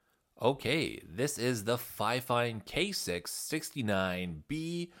Okay, this is the FiFine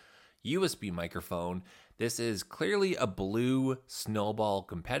K669B USB microphone. This is clearly a blue snowball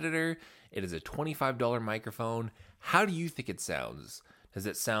competitor. It is a $25 microphone. How do you think it sounds? Does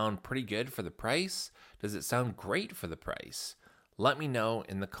it sound pretty good for the price? Does it sound great for the price? Let me know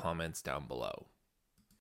in the comments down below.